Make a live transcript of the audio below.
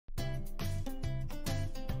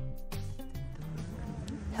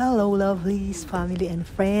Hello lovelies, family and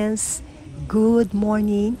friends. Good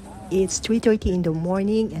morning. It's 3:30 in the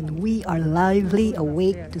morning and we are lively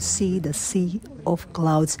awake to see the sea of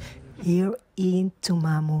clouds here in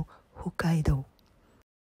Tomamu, Hokkaido.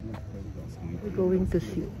 We're going to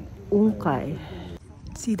see Unkai.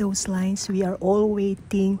 See those lines? We are all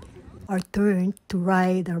waiting our turn to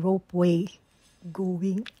ride a ropeway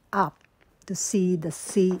going up to see the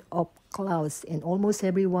sea of clouds, and almost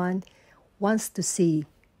everyone wants to see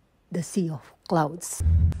the sea of clouds.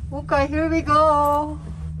 Okay, here we go.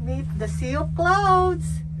 Meet the sea of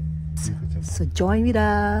clouds. So join with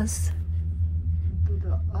us.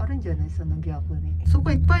 あるんじゃないその逆に。そこ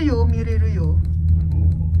いっぱいよ見れるよ。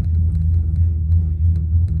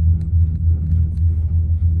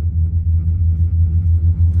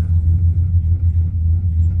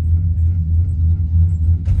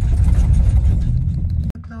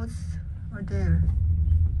The clouds are there.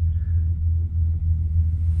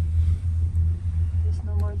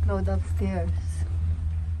 No more cloud upstairs.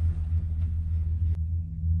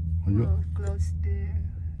 Oh, clouds there.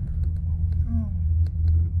 Oh,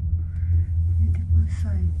 beautiful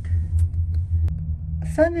sight.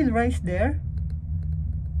 Sun will rise there.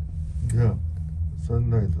 Yeah,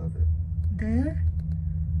 sunrise are there. There.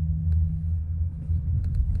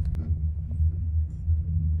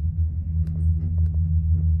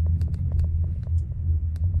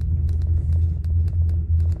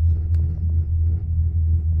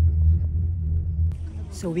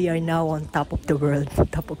 So we are now on top of the world,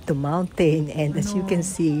 top of the mountain, and as you can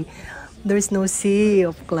see, there's no sea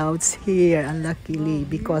of clouds here, unluckily,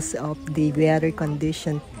 because of the weather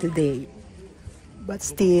condition today. But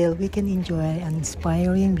still, we can enjoy an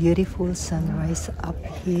inspiring, beautiful sunrise up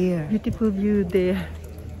here. Beautiful view there.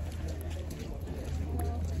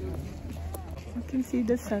 You can see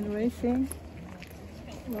the sun rising.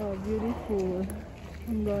 Wow, beautiful.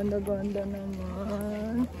 Ang ganda-ganda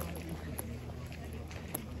naman.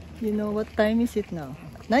 You know what time is it now?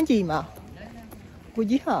 何時今? 5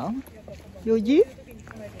時半? 4時?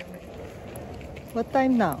 What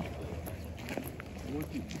time now?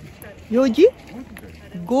 4時?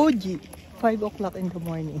 5時. 5 o'clock in the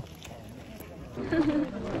morning.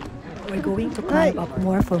 We're going to climb up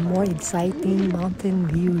more for more exciting mountain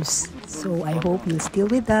views. So I hope you're still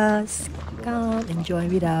with us. Come and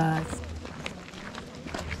join with us.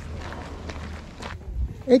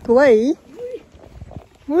 Hey, Kuwait.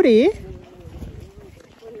 Muri?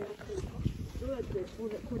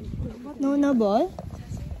 No, no, boy.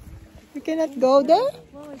 You cannot go there?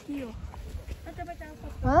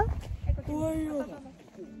 Huh?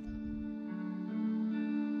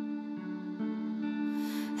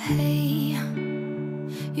 Hey,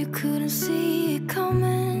 you couldn't see it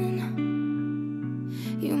coming.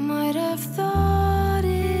 You might have thought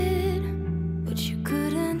it, but you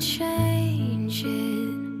couldn't change it.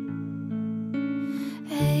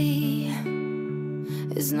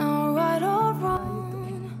 It's not right or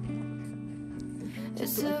wrong.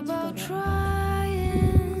 It's about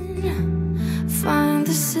trying. Find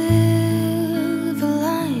the silver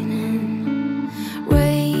lining.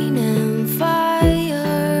 Rain and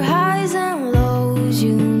fire, highs and lows,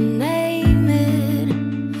 you name it.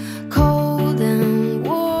 Cold and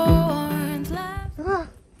warmth. Ah,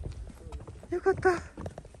 よかった。あ、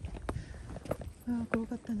怖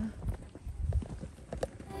かったな。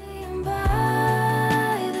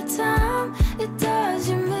It does,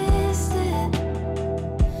 you missed it.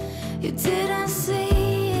 You didn't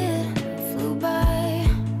see it, flew by.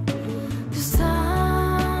 'Cause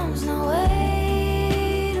time's not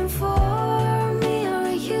waiting for me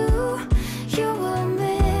or you. You will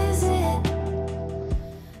miss it.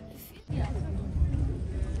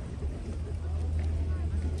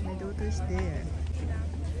 My daughter is there.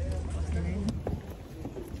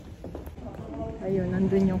 Ayun,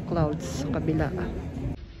 nandun yung clouds sa kabila.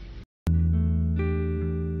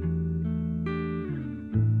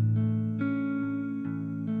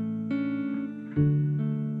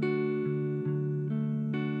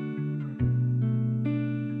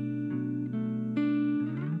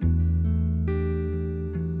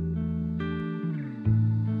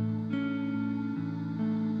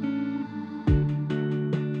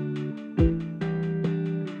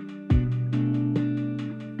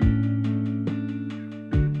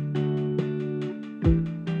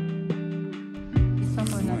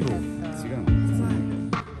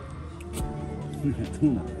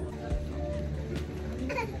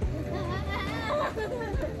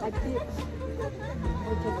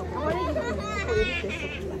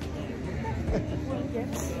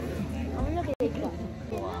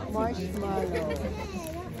 Marshmallow.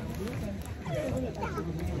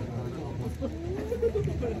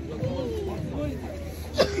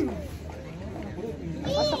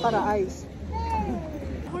 からアイス。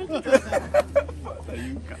あれだよ、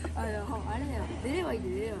出ればいいで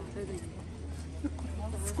出ればそれでいい。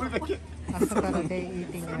これだけ。朝からでイー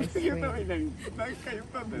ティングアイスクリーム。何回言っ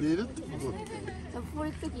たんだよ。寝るってこと。Sa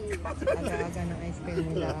pulit to kini. Aga-aga ng ice cream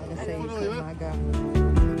nila kasi sa umaga.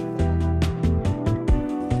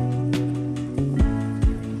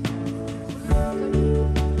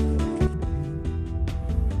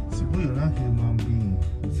 Siguro na human being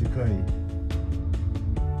世界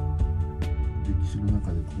歴史の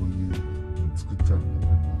中でこういうのを作っちゃうんだ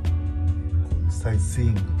から、こういうサイスイ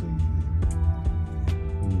ングという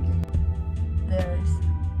人間。There's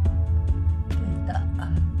kita.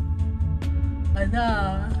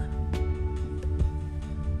 Ada.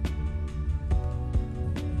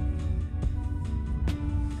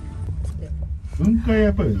 雲海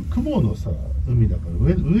やっぱり雲のさ海だから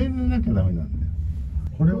上になきゃダメなんだよ。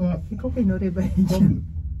これは飛行機乗ればいいじゃん。昆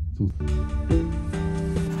布。そう。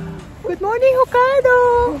Good morning,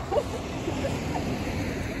 Hokkaido.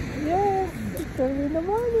 Yeah, it's early in the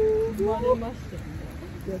morning. 生まれました。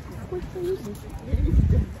いや、ここ行っていいです。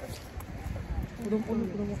子供。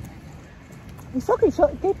さっきデ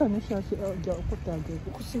ータの写真、じゃあ送ってあげる。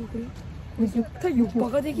太陽バ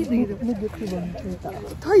カできるんだけど。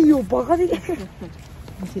太陽バカできる。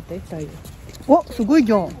見せて太陽。わ、すごい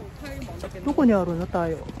じゃん。どこにあるの太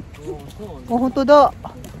陽。あ、本当だ。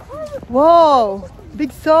Wow,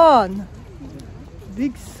 big sun.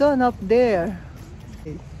 Big sun up there.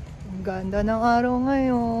 Ang ganda ng araw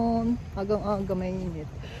ngayon. Agang-aga mainit.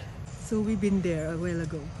 So we've been there a while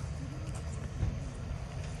ago.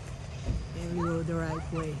 And we go the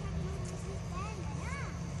right way.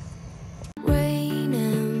 Rain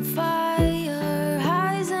and fire,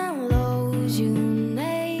 highs and lows, you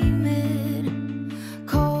name it.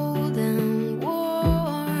 Cold and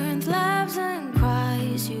warmth, laughs and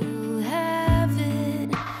cries, you have it.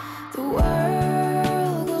 The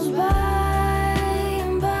world goes by,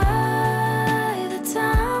 and by the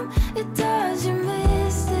time it does, you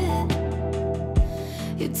missed it.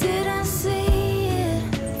 You didn't see it,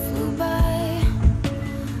 flew by.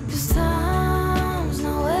 'Cause time's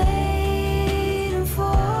not waiting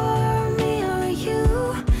for me or you.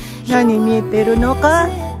 何見えてるのか？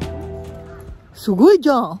すごいじ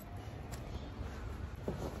ゃん。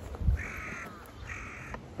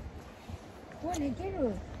これ寝て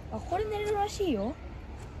る。あ、これ寝れるらしいよ。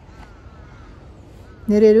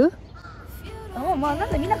寝れる？あ、もうまあなん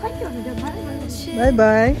だみんな帰ってるんだよ。バイ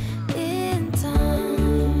バイ。